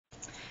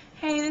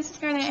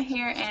minute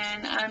here,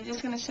 and I'm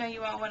just going to show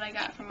you all what I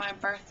got for my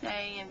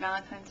birthday and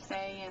Valentine's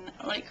Day and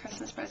late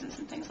Christmas presents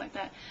and things like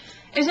that.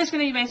 It's just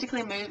going to be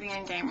basically movie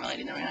and game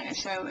related. I'm not going to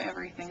show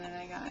everything that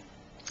I got.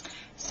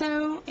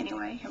 So,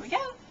 anyway, here we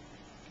go.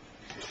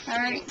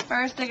 Alright,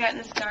 first I got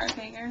this dart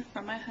figure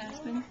from my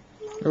husband.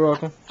 You're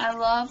welcome. I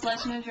love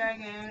Legend of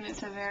Dragoon.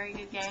 It's a very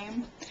good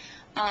game.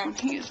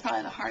 He is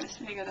probably the hardest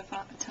figure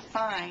to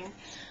find.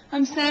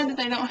 I'm sad that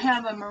they don't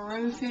have a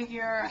Maru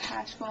figure, a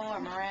Haskell,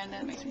 or Miranda.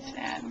 It makes me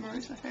sad.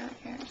 Maru's my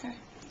favorite character.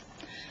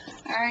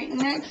 Alright,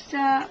 next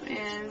up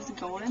is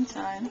Golden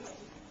Sun.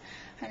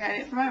 I got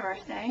it for my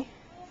birthday.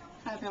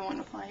 I've been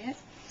wanting to play it.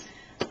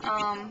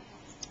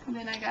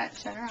 Then I got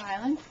Shutter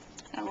Island.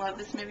 I love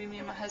this movie. Me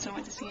and my husband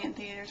went to see it in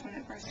theaters when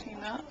it first came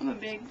out. I'm a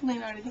big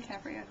Leonardo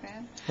DiCaprio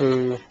fan.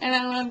 And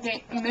I love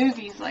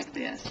movies like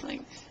this,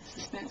 like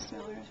suspense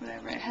thrillers,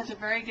 whatever. It has a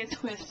very good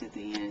twist at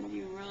the end.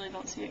 You really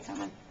don't see it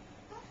coming.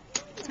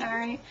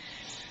 Alright.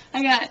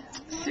 I got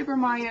Super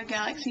Mario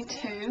Galaxy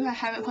 2. I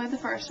haven't played the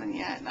first one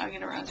yet. I'll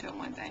get around to it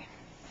one day.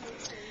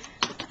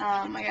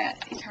 I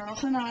got Eternal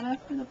Sonata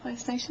for the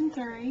PlayStation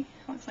 3.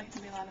 Looks like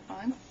it'll be a lot of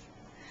fun.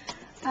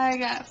 I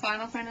got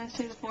Final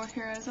Fantasy The Four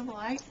Heroes of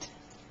Light.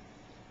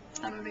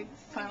 I'm a big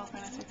Final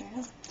Fantasy fan.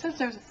 It says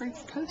there's a free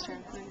poster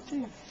included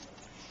too.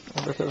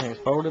 I bet that thing's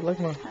folded like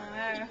mine.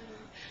 I know.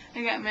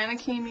 I got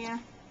Khemia,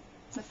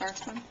 the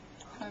first one,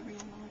 however you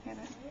want to look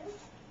at it.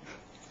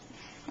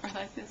 Or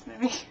like this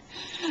maybe.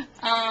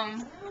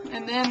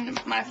 And then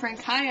my friend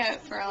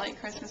Cyote for a late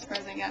Christmas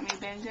present got me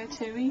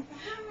Banjo-Tooie,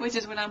 which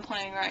is what I'm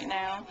playing right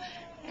now.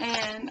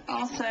 And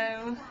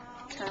also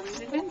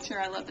Kirby's Adventure.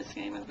 I love this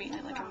game. I've beaten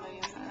it like a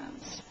million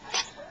times.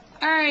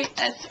 Alright,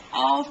 that's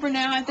all for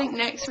now. I think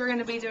next we're going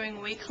to be doing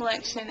Wii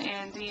collection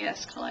and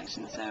DS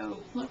collection,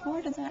 so look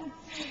forward to that.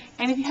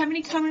 And if you have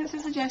any comments or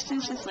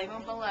suggestions, just leave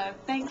them below.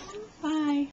 Thanks. Bye.